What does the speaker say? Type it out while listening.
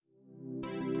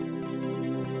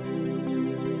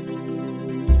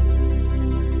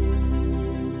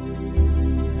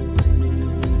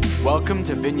Welcome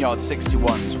to Vineyard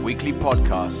 61's weekly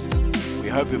podcast. We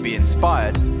hope you'll be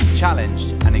inspired,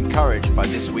 challenged, and encouraged by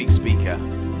this week's speaker.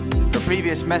 For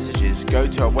previous messages, go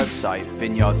to our website,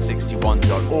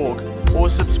 vineyard61.org, or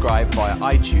subscribe via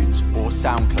iTunes or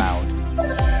SoundCloud.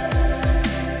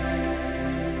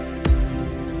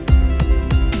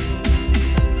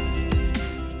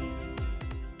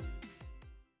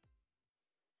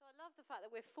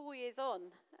 We're 4 years on.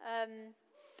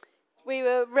 We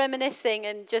were reminiscing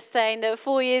and just saying that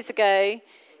 4 years ago,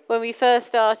 when we first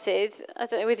started, I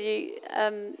don't know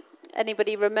whether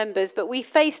anybody remembers, but we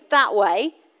faced that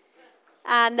way,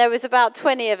 and there was about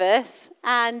 20 of us,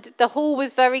 and the hall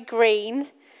was very green.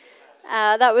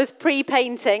 That was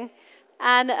pre-painting,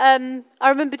 and I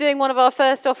remember doing one of our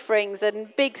first offerings,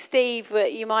 and Big Steve,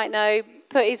 you might know,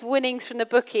 put his winnings from the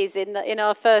bookies in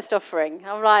our first offering.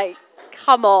 I'm like,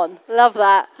 come on, love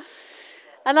that.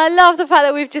 And I love the fact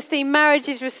that we've just seen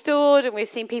marriages restored, and we've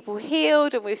seen people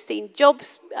healed, and we've seen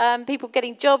jobs, people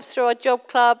getting jobs through our job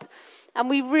club. And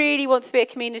we really want to be a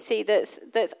community that's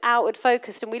outward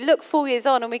focused. And we look 4 years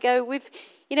on, and we go,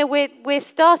 we're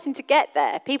starting to get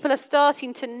there. People are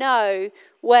starting to know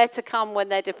where to come when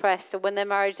they're depressed, or when their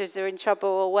marriages are in trouble,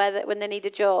 or when they need a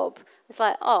job. It's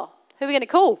like, oh, who are we going to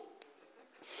call?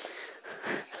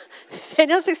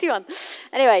 Vineyard 61.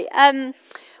 Anyway,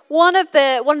 one of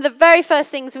the very first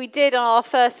things we did on our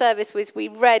first service was we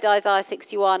read Isaiah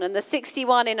 61, and the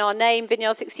 61 in our name,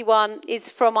 Vineyard 61, is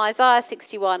from Isaiah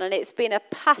 61, and it's been a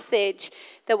passage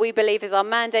that we believe is our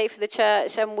mandate for the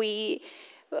church, and we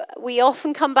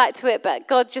often come back to it, but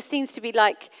God just seems to be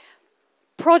like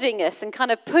prodding us and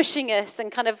kind of pushing us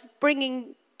and kind of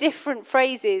bringing different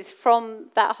phrases from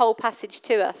that whole passage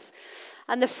to us.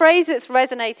 And the phrase that's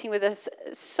resonating with us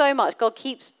so much, God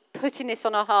keeps putting this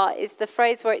on our heart, is the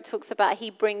phrase where it talks about He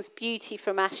brings beauty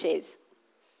from ashes.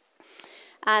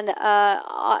 And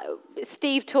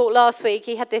Steve talked last week.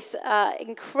 He had this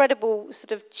incredible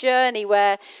sort of journey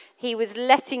where he was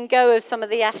letting go of some of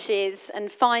the ashes and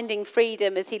finding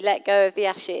freedom as he let go of the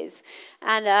ashes.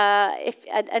 And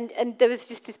and there was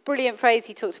just this brilliant phrase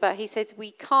he talked about. He says,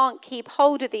 we can't keep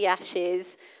hold of the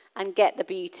ashes and get the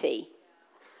beauty.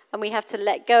 And we have to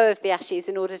let go of the ashes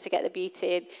in order to get the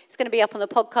beauty. It's going to be up on the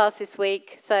podcast this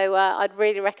week, so I'd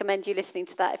really recommend you listening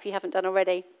to that if you haven't done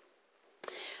already.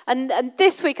 And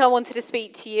this week I wanted to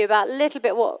speak to you about a little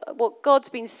bit what God's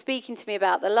been speaking to me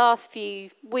about the last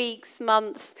few weeks,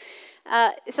 months.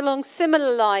 It's along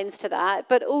similar lines to that,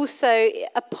 but also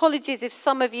apologies if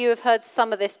some of you have heard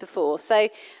some of this before. So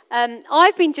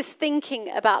I've been just thinking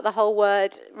about the whole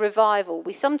word revival.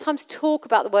 We sometimes talk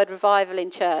about the word revival in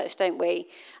church, don't we?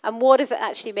 And what does it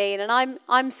actually mean? And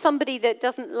I'm somebody that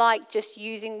doesn't like just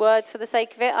using words for the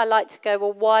sake of it. I like to go,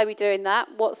 well, why are we doing that?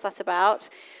 What's that about?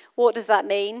 What does that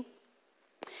mean?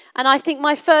 And I think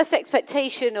my first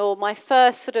expectation, or my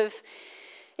first sort of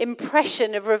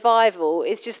impression of revival,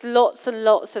 is just lots and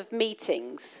lots of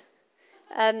meetings.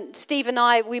 Steve and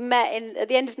I, we met at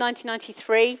the end of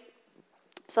 1993.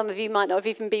 Some of you might not have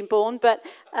even been born, but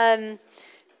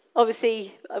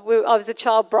obviously I was a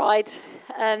child bride.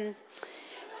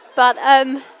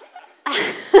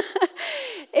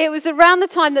 It was around the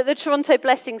time that the Toronto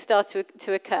Blessing started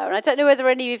to occur. And I don't know whether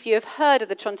any of you have heard of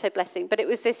the Toronto Blessing, but it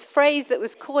was this phrase that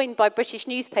was coined by British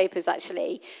newspapers,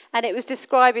 actually. And it was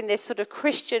describing this sort of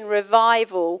Christian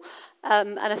revival,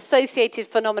 an associated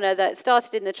phenomena that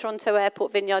started in the Toronto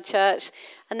Airport Vineyard Church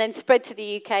and then spread to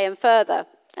the UK and further.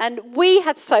 And we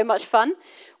had so much fun.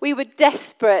 We were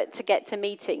desperate to get to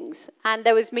meetings. And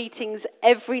there was meetings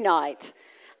every night.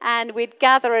 And we'd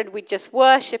gather and we'd just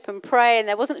worship and pray, and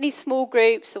there wasn't any small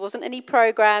groups, there wasn't any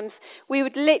programs. We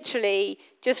would literally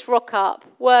just rock up,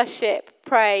 worship,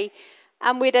 pray,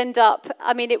 and we'd end up,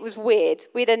 it was weird.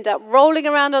 We'd end up rolling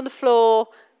around on the floor,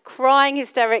 crying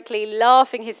hysterically,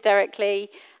 laughing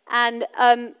hysterically, and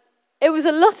it was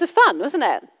a lot of fun, wasn't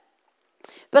it?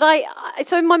 But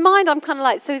so in my mind, I'm kind of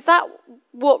like, so is that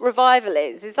what revival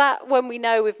is? Is that when we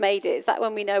know we've made it? Is that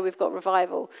when we know we've got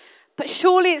revival? But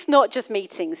surely it's not just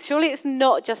meetings. Surely it's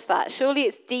not just that. Surely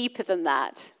it's deeper than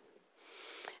that.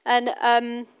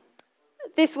 And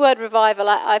this word revival,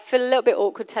 I feel a little bit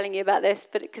awkward telling you about this,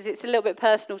 but because it's a little bit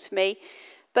personal to me.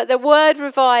 But the word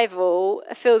revival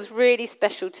feels really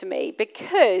special to me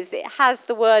because it has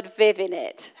the word Viv in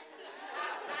it.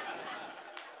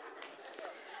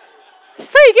 It's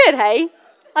pretty good, hey?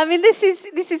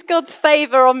 This is God's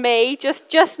favour on me,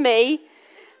 just me.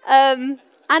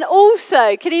 And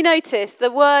also, can you notice the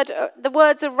words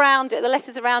around it, the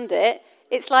letters around it,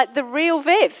 it's like the real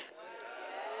Viv.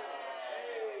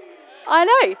 I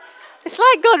know. It's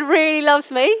like God really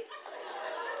loves me.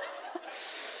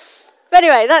 But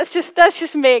anyway, that's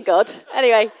just me and God.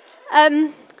 Anyway,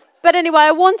 but anyway,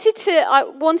 I wanted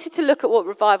to look at what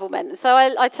revival meant. So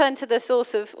I turned to the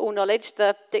source of all knowledge,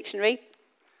 the dictionary,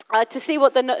 to see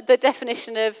what the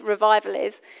definition of revival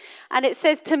is. And it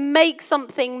says to make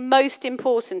something most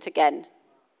important again.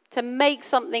 To make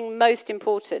something most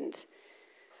important.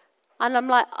 And I'm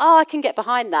like, I can get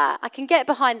behind that. I can get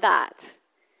behind that.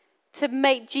 To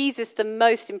make Jesus the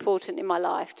most important in my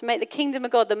life. To make the kingdom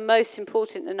of God the most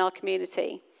important in our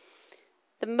community.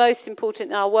 The most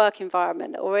important in our work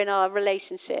environment or in our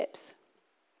relationships.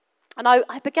 And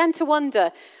I began to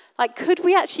wonder, like, could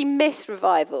we actually miss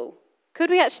revival? Could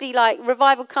we actually,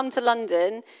 revival come to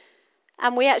London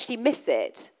and we actually miss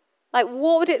it? Like,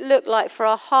 what would it look like for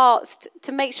our hearts,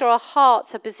 to make sure our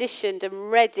hearts are positioned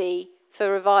and ready for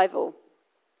revival?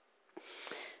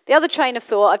 The other train of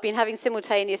thought I've been having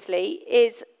simultaneously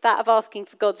is that of asking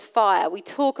for God's fire. We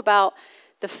talk about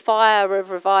the fire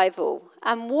of revival.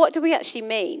 And what do we actually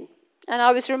mean? And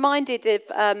I was reminded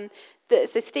of,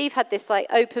 so Steve had this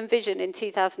open vision in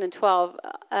 2012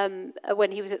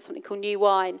 when he was at something called New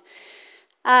Wine.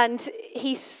 And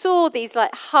he saw these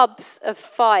hubs of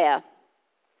fire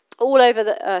all over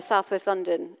the southwest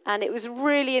London. And it was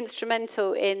really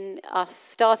instrumental in us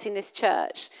starting this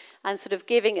church and sort of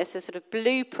giving us a sort of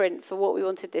blueprint for what we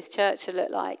wanted this church to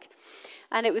look like.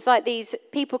 And it was like these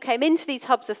people came into these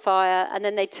hubs of fire and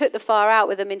then they took the fire out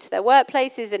with them into their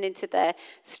workplaces and into their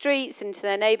streets, into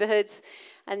their neighborhoods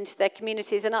and their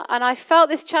communities. And I felt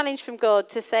this challenge from God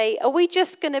to say, are we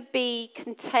just going to be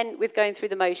content with going through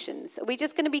the motions? Are we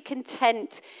just going to be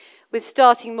content with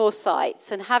starting more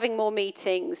sites and having more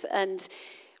meetings and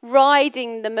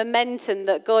riding the momentum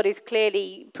that God is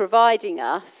clearly providing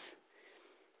us?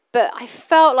 But I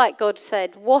felt like God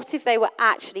said, what if they were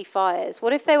actually fires?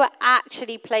 What if they were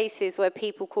actually places where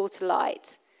people call to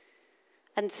light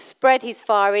and spread his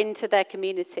fire into their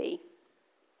community?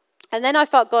 And then I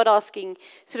felt God asking,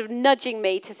 sort of nudging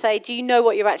me to say, do you know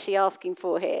what you're actually asking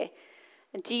for here?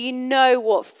 And do you know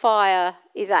what fire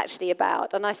is actually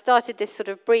about? And I started this sort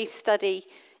of brief study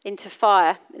into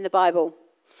fire in the Bible.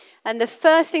 And the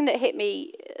first thing that hit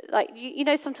me,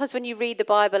 sometimes when you read the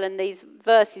Bible and these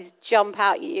verses jump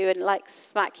out at you and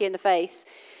smack you in the face.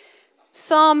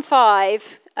 Psalm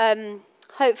 5,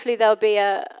 hopefully there'll be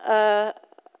a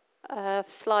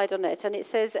slide on it. And it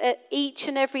says, at each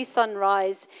and every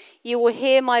sunrise, you will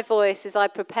hear my voice as I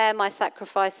prepare my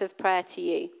sacrifice of prayer to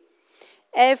you.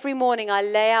 Every morning I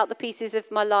lay out the pieces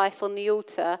of my life on the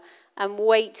altar and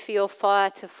wait for your fire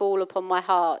to fall upon my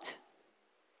heart.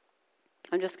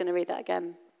 I'm just going to read that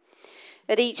again.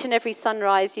 At each and every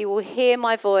sunrise, you will hear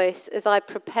my voice as I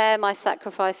prepare my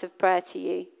sacrifice of prayer to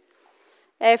you.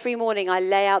 Every morning, I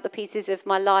lay out the pieces of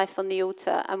my life on the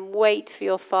altar and wait for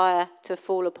your fire to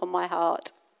fall upon my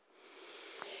heart.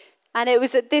 And it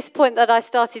was at this point that I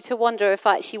started to wonder if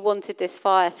I actually wanted this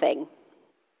fire thing.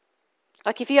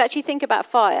 If you actually think about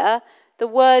fire, the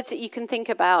words that you can think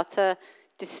about are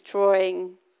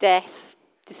destroying, death,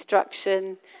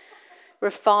 destruction,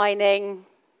 refining,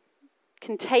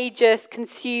 contagious,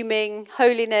 consuming,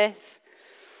 holiness.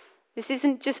 This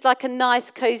isn't just a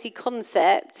nice, cozy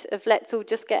concept of let's all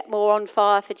just get more on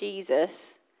fire for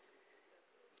Jesus.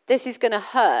 This is going to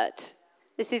hurt.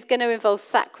 This is going to involve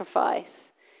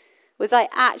sacrifice. Was I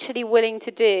actually willing to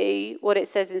do what it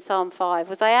says in Psalm 5?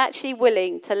 Was I actually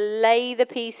willing to lay the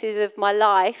pieces of my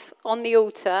life on the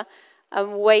altar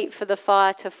and wait for the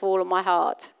fire to fall on my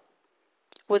heart?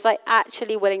 Was I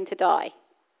actually willing to die?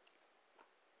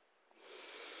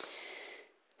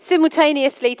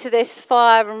 Simultaneously to this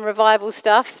fire and revival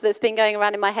stuff that's been going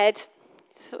around in my head,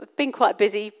 it's been quite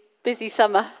a busy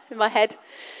summer in my head.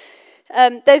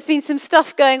 There's been some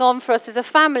stuff going on for us as a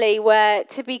family where,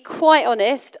 to be quite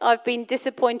honest, I've been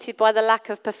disappointed by the lack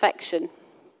of perfection.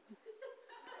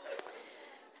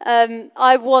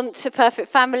 I want a perfect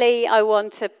family. I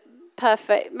want a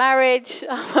perfect marriage.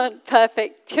 I want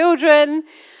perfect children.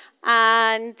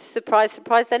 And surprise,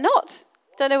 surprise, they're not.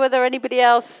 Don't know whether anybody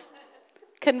else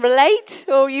can relate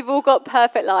or you've all got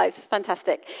perfect lives.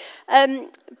 Fantastic.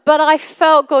 But I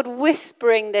felt God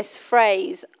whispering this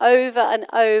phrase over and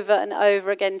over and over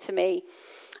again to me.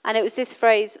 And it was this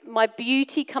phrase, my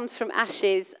beauty comes from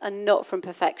ashes and not from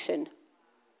perfection.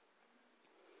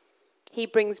 He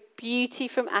brings beauty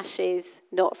from ashes,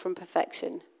 not from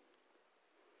perfection.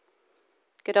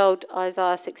 Good old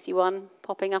Isaiah 61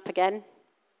 popping up again.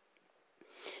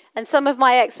 And some of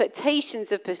my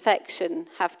expectations of perfection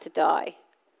have to die.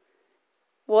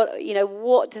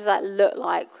 What does that look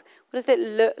like? What does it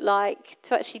look like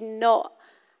to actually not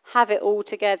have it all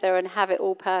together and have it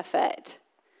all perfect?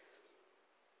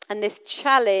 And this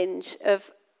challenge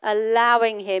of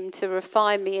allowing him to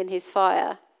refine me in his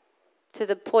fire to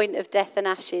the point of death and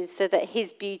ashes so that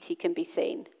his beauty can be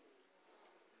seen.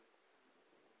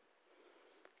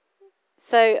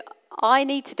 So I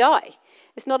need to die.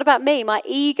 It's not about me. My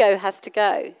ego has to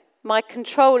go. My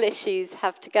control issues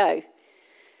have to go.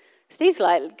 Steve's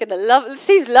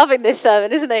loving this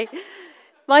sermon, isn't he?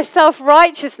 My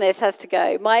self-righteousness has to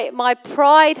go. My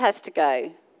pride has to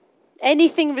go.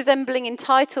 Anything resembling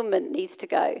entitlement needs to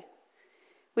go.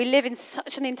 We live in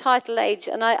such an entitled age,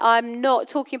 and I'm not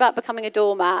talking about becoming a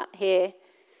doormat here.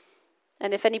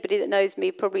 And if anybody that knows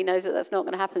me probably knows that that's not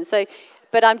going to happen.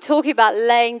 But I'm talking about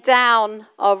laying down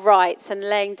our rights and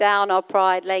laying down our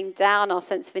pride, laying down our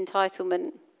sense of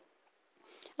entitlement.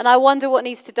 And I wonder what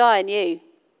needs to die in you.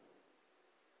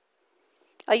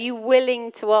 Are you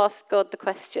willing to ask God the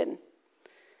question,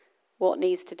 what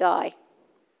needs to die?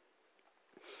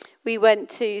 We went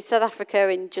to South Africa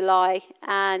in July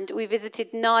and we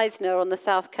visited Knysna on the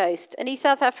south coast. Any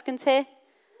South Africans here?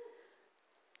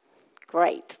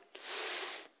 Great.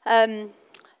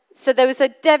 So there was a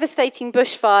devastating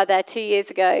bushfire there 2 years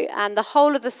ago, and the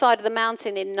whole of the side of the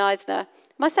mountain in Knysna,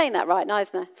 am I saying that right,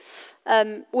 Knysna,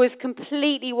 was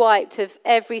completely wiped of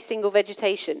every single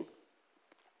vegetation.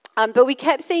 But we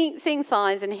kept seeing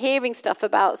signs and hearing stuff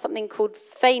about something called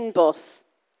fynbos.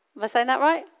 Am I saying that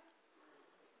right?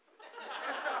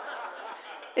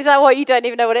 Is that what, you don't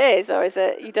even know what it is, or is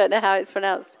it you don't know how it's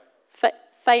pronounced?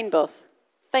 Fynbos.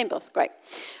 Fynbos, great.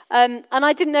 And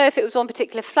I didn't know if it was one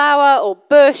particular flower or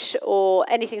bush or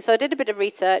anything, so I did a bit of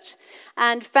research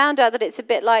and found out that it's a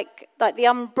bit like the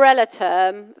umbrella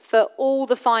term for all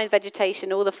the fine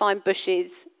vegetation, all the fine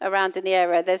bushes around in the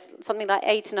area. There's something like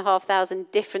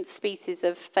 8,500 different species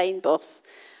of fynbos.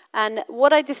 And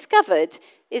what I discovered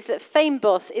is that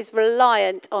fynbos is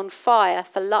reliant on fire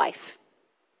for life.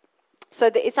 So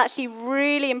that it's actually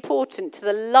really important to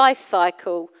the life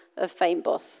cycle of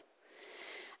fynbos.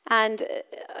 And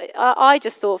I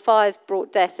just thought fires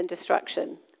brought death and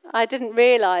destruction. I didn't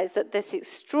realise that this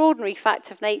extraordinary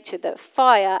fact of nature, that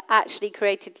fire actually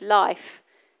created life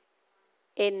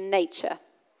in nature.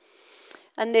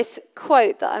 And this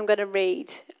quote that I'm going to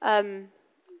read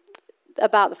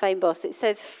about the fynbos, it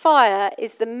says, "Fire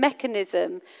is the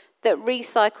mechanism that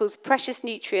recycles precious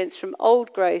nutrients from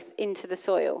old growth into the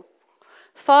soil.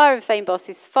 Fire in fynbos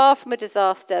is far from a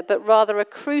disaster, but rather a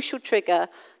crucial trigger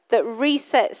that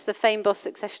resets the fynbos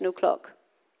successional clock.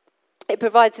 It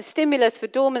provides a stimulus for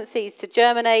dormant seeds to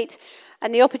germinate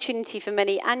and the opportunity for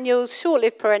many annuals,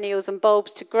 short-lived perennials and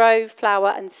bulbs to grow,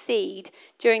 flower and seed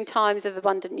during times of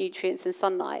abundant nutrients and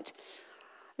sunlight."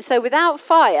 So without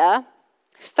fire,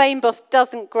 fynbos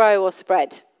doesn't grow or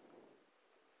spread.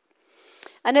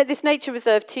 And at this nature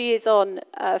reserve 2 years on,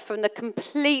 from the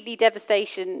complete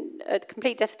devastation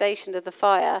of the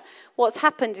fire, what's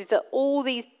happened is that all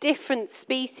these different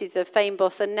species of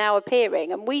fynbos are now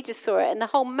appearing, and we just saw it, and the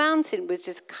whole mountain was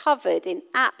just covered in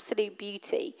absolute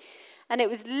beauty. And it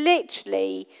was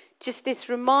literally just this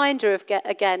reminder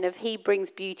of he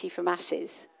brings beauty from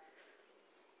ashes.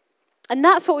 And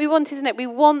that's what we want, isn't it? We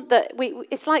want that.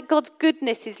 It's like God's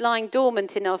goodness is lying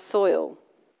dormant in our soil.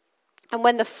 And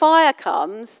when the fire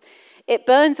comes, it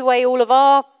burns away all of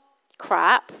our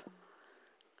crap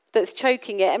that's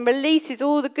choking it and releases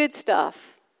all the good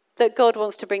stuff that God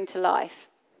wants to bring to life.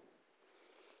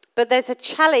 But there's a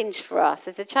challenge for us.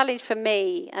 There's a challenge for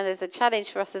me, and there's a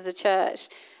challenge for us as a church.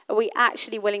 Are we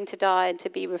actually willing to die and to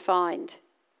be refined?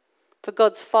 For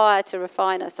God's fire to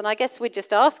refine us. And I guess we're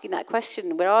just asking that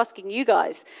question. We're asking you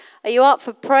guys, are you up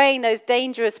for praying those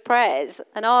dangerous prayers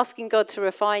and asking God to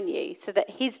refine you so that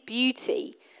his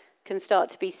beauty can start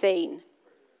to be seen?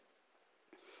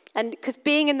 And because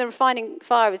being in the refining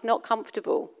fire is not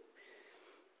comfortable,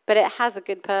 but it has a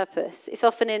good purpose. It's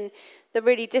often in the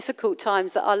really difficult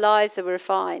times that our lives are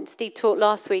refined. Steve talked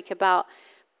last week about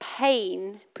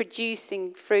pain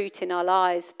producing fruit in our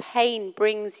lives. Pain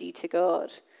brings you to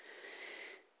God.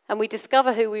 And we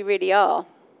discover who we really are.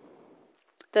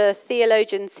 The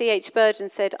theologian C.H. Spurgeon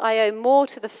said, "I owe more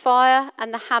to the fire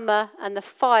and the hammer and the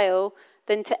file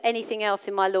than to anything else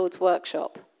in my Lord's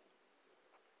workshop."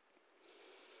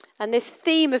 And this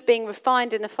theme of being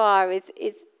refined in the fire is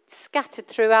scattered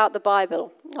throughout the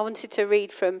Bible. I wanted to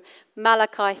read from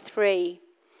Malachi 3.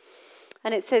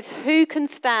 And it says, "Who can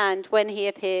stand when he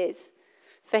appears?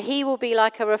 For he will be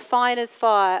like a refiner's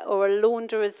fire or a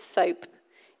launderer's soap.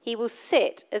 He will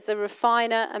sit as the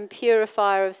refiner and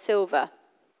purifier of silver."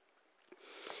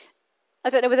 I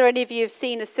don't know whether any of you have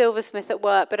seen a silversmith at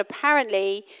work, but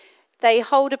apparently they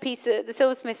hold a piece of, the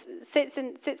silversmith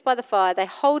sits by the fire, they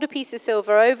hold a piece of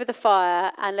silver over the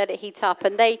fire and let it heat up.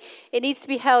 And it needs to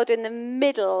be held in the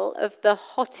middle of the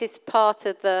hottest part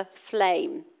of the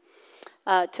flame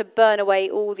to burn away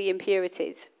all the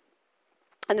impurities.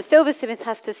 And the silversmith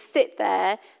has to sit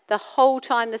there the whole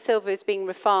time the silver is being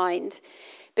refined,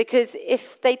 because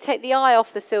if they take the eye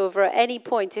off the silver at any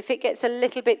point, if it gets a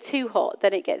little bit too hot,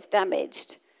 then it gets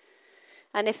damaged.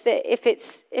 And if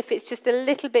it's just a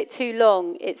little bit too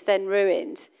long, it's then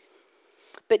ruined.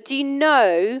 But do you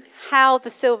know how the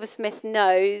silversmith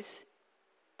knows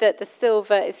that the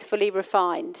silver is fully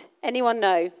refined? Anyone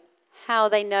know how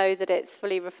they know that it's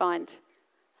fully refined?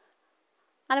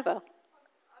 Annabelle?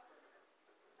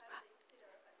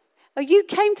 Oh, you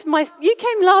came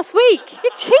last week.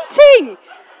 You're cheating.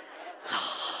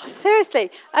 Seriously.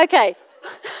 Okay.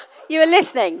 You were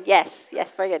listening. Yes,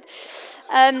 very good.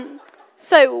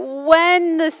 So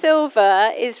when the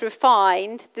silver is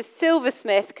refined, the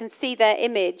silversmith can see their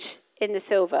image in the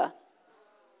silver.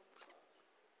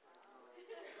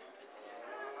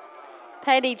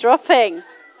 Penny dropping.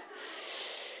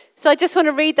 So I just want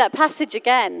to read that passage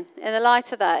again in the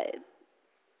light of that.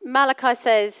 Malachi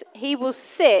says, he will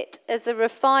sit as a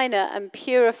refiner and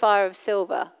purifier of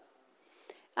silver.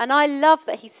 And I love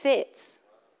that he sits.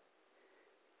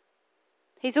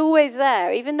 He's always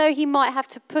there, even though he might have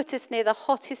to put us near the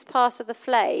hottest part of the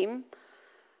flame.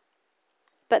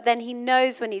 But then he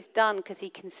knows when he's done because he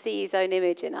can see his own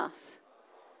image in us.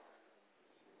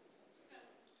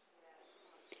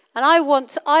 And I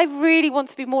really want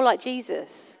to be more like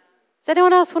Jesus. Does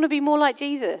anyone else want to be more like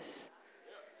Jesus?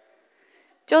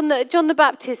 John the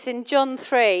Baptist in John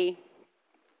 3,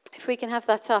 if we can have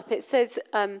that up, it says,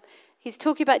 he's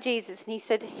talking about Jesus, and he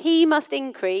said, he must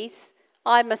increase,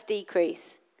 I must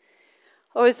decrease.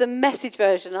 Or as the Message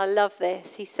version, I love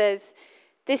this, he says,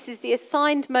 this is the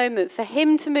assigned moment for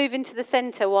him to move into the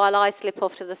centre while I slip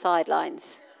off to the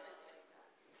sidelines.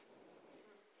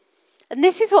 And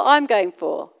this is what I'm going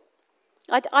for.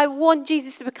 I want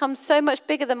Jesus to become so much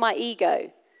bigger than my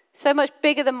ego, so much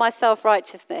bigger than my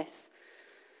self-righteousness.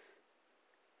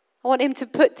 I want him to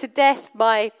put to death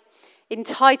my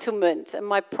entitlement and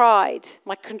my pride,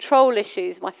 my control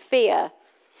issues, my fear.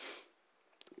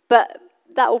 But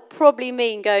that will probably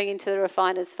mean going into the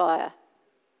refiner's fire.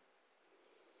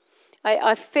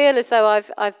 I feel as though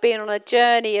I've been on a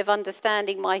journey of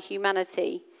understanding my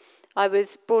humanity. I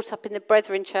was brought up in the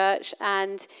Brethren Church,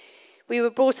 and we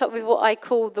were brought up with what I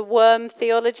call the worm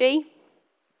theology.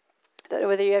 I don't know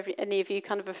whether any of you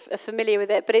kind of are familiar with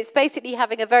it, but it's basically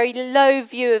having a very low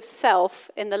view of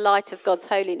self in the light of God's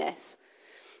holiness.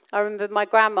 I remember my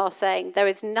grandma saying, there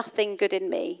is nothing good in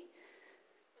me.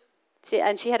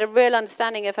 And she had a real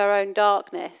understanding of her own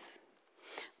darkness.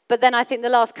 But then I think the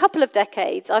last couple of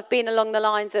decades, I've been along the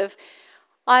lines of,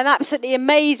 I'm absolutely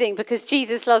amazing because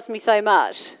Jesus loves me so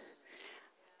much.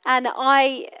 And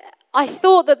I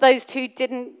thought that those two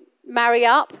didn't marry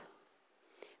up.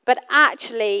 But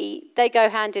actually, they go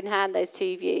hand in hand, those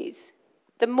two views.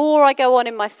 The more I go on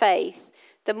in my faith,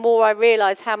 the more I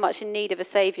realise how much in need of a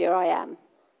saviour I am.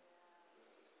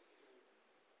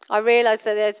 I realise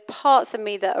that there's parts of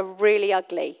me that are really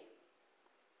ugly.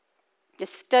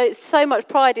 There's so much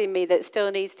pride in me that still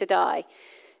needs to die.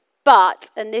 But,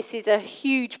 and this is a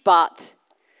huge but,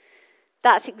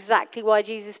 that's exactly why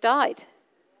Jesus died.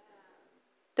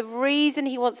 The reason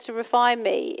he wants to refine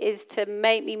me is to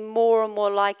make me more and more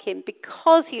like him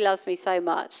because he loves me so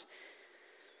much.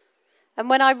 And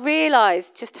when I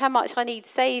realise just how much I need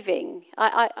saving,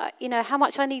 how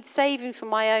much I need saving from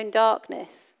my own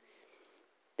darkness,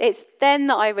 it's then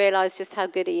that I realise just how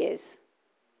good he is.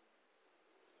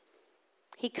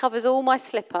 He covers all my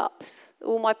slip-ups,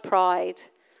 all my pride,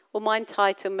 all my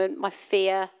entitlement, my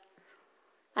fear,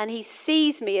 and he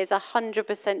sees me as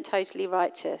 100% totally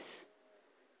righteous.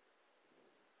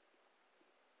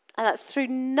 And that's through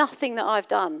nothing that I've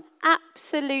done.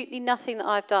 Absolutely nothing that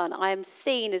I've done. I am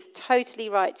seen as totally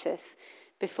righteous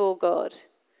before God.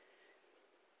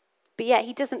 But yet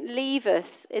he doesn't leave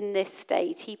us in this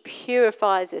state. He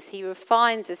purifies us. He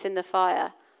refines us in the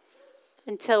fire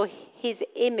until his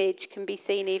image can be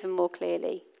seen even more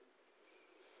clearly.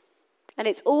 And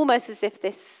it's almost as if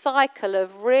this cycle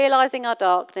of realizing our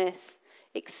darkness,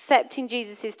 accepting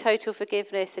Jesus' total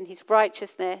forgiveness and his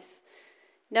righteousness,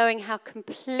 knowing how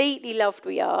completely loved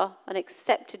we are and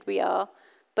accepted we are,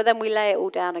 but then we lay it all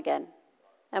down again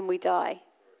and we die.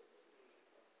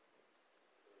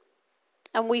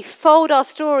 And we fold our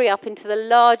story up into the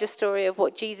larger story of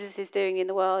what Jesus is doing in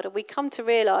the world. And we come to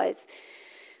realize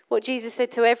what Jesus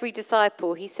said to every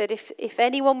disciple. He said, if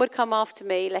anyone would come after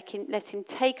me, let him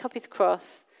take up his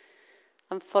cross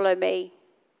and follow me.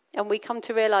 And we come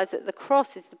to realize that the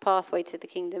cross is the pathway to the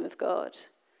kingdom of God.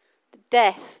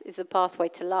 Death is the pathway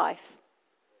to life.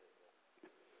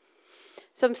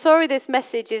 So I'm sorry this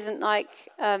message isn't like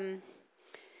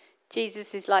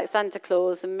Jesus is like Santa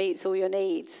Claus and meets all your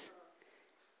needs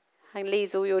and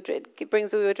brings all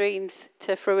your dreams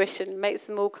to fruition, makes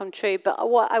them all come true. But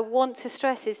what I want to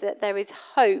stress is that there is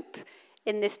hope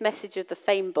in this message of the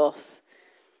fame boss.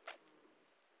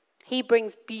 He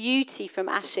brings beauty from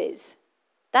ashes.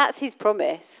 That's his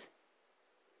promise.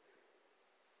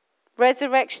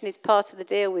 Resurrection is part of the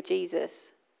deal with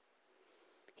Jesus.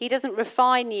 He doesn't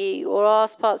refine you or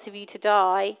ask parts of you to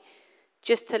die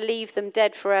just to leave them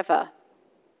dead forever.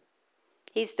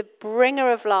 He's the bringer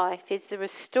of life. He's the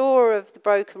restorer of the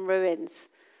broken ruins.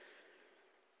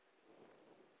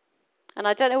 And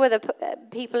I don't know whether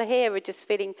people here are just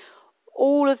feeling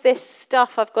all of this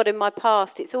stuff I've got in my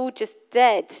past, it's all just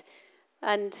dead.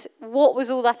 And what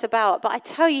was all that about? But I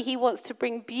tell you, he wants to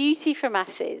bring beauty from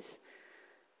ashes.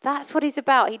 That's what he's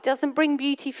about. He doesn't bring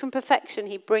beauty from perfection.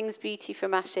 He brings beauty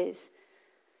from ashes.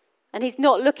 And he's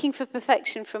not looking for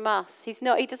perfection from us. He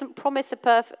doesn't promise a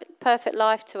perfect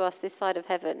life to us this side of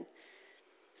heaven.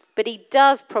 But he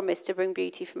does promise to bring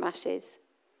beauty from ashes.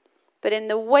 But in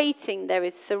the waiting, there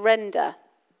is surrender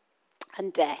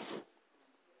and death.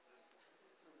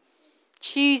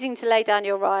 Choosing to lay down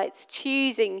your rights,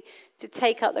 choosing to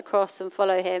take up the cross and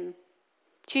follow him,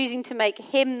 choosing to make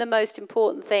him the most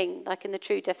important thing, like in the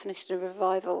true definition of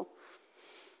revival.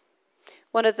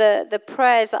 One of the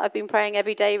prayers that I've been praying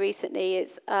every day recently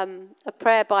is a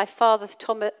prayer by Father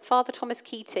Thomas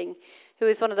Keating, who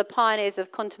is one of the pioneers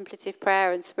of contemplative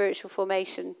prayer and spiritual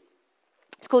formation.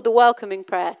 It's called the Welcoming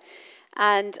Prayer.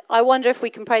 And I wonder if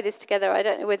we can pray this together. I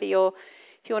don't know whether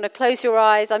if you want to close your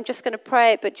eyes, I'm just going to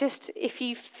pray it. But just if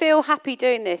you feel happy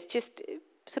doing this, just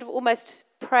sort of almost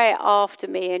pray it after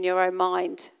me in your own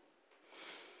mind.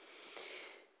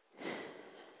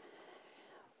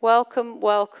 Welcome,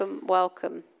 welcome,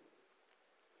 welcome.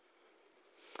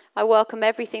 I welcome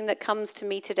everything that comes to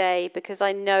me today because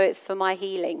I know it's for my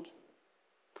healing.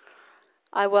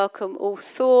 I welcome all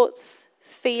thoughts,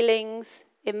 feelings,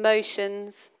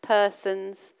 emotions,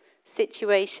 persons,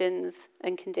 situations,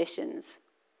 and conditions.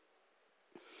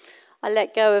 I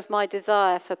let go of my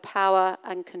desire for power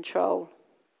and control.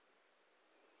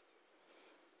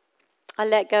 I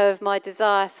let go of my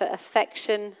desire for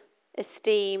affection,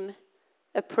 esteem,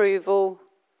 approval,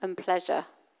 and pleasure.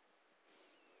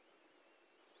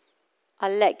 I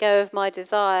let go of my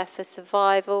desire for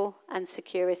survival and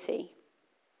security.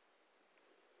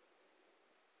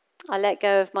 I let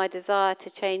go of my desire to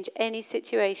change any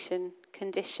situation,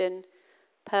 condition,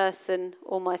 person,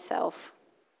 or myself.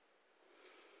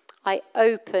 I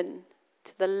open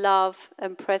to the love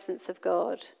and presence of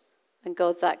God and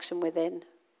God's action within.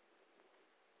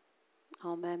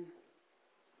 Amen.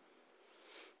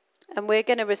 And we're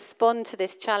going to respond to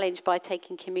this challenge by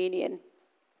taking communion.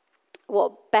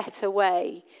 What better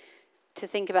way to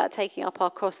think about taking up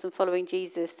our cross and following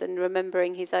Jesus than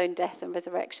remembering his own death and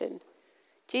resurrection?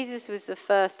 Jesus was the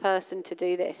first person to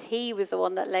do this. He was the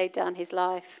one that laid down his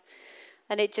life.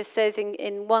 And it just says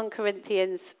in 1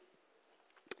 Corinthians,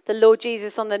 the Lord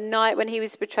Jesus, on the night when he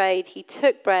was betrayed, he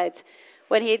took bread.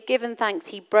 When he had given thanks,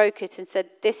 he broke it and said,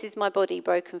 "This is my body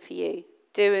broken for you.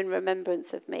 Do in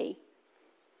remembrance of me."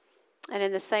 And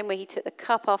in the same way, he took the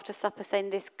cup after supper,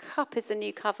 saying, "This cup is the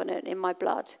new covenant in my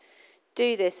blood.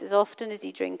 Do this as often as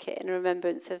you drink it in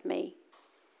remembrance of me."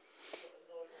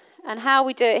 And how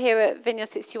we do it here at Vineyard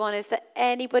 61 is that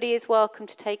anybody is welcome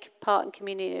to take part in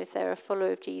communion if they're a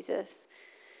follower of Jesus.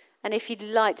 And if you'd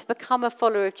like to become a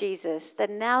follower of Jesus,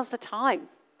 then now's the time.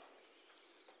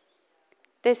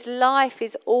 This life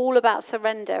is all about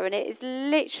surrender, and it is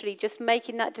literally just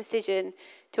making that decision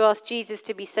to ask Jesus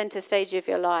to be center stage of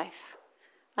your life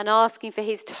and asking for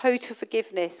his total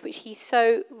forgiveness, which he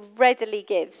so readily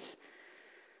gives.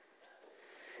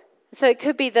 So it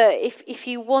could be that if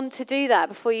you want to do that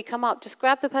before you come up, just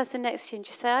grab the person next to you and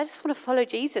just say, "I just want to follow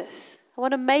Jesus. I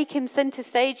want to make him center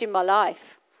stage in my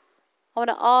life. I want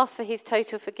to ask for his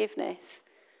total forgiveness."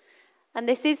 And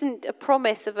this isn't a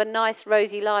promise of a nice,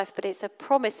 rosy life, but it's a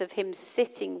promise of him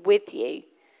sitting with you.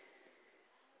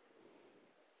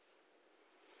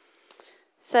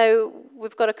 So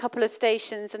we've got a couple of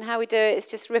stations, and how we do it is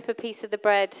just rip a piece of the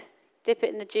bread, dip it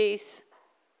in the juice,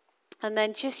 and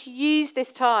then just use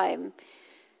this time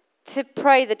to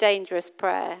pray the dangerous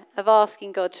prayer of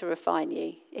asking God to refine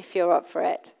you, if you're up for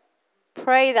it.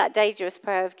 Pray that dangerous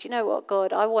prayer of, "Do you know what,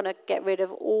 God? I want to get rid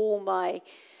of all my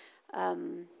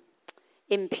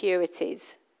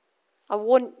impurities.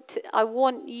 I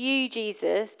want you,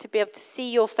 Jesus, to be able to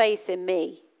see your face in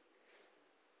me.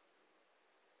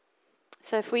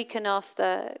 So if we can ask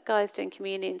the guys doing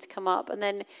communion to come up, and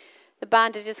then the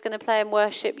band are just going to play and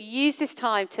worship. Use this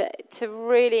time to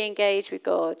really engage with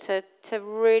God, to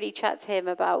really chat to him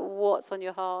about what's on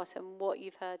your heart and what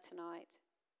you've heard tonight.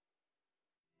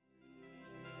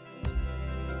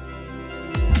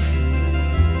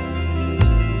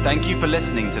 Thank you for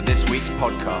listening to this week's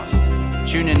podcast.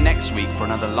 Tune in next week for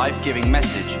another life-giving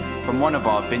message from one of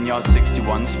our Vineyard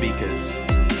 61 speakers.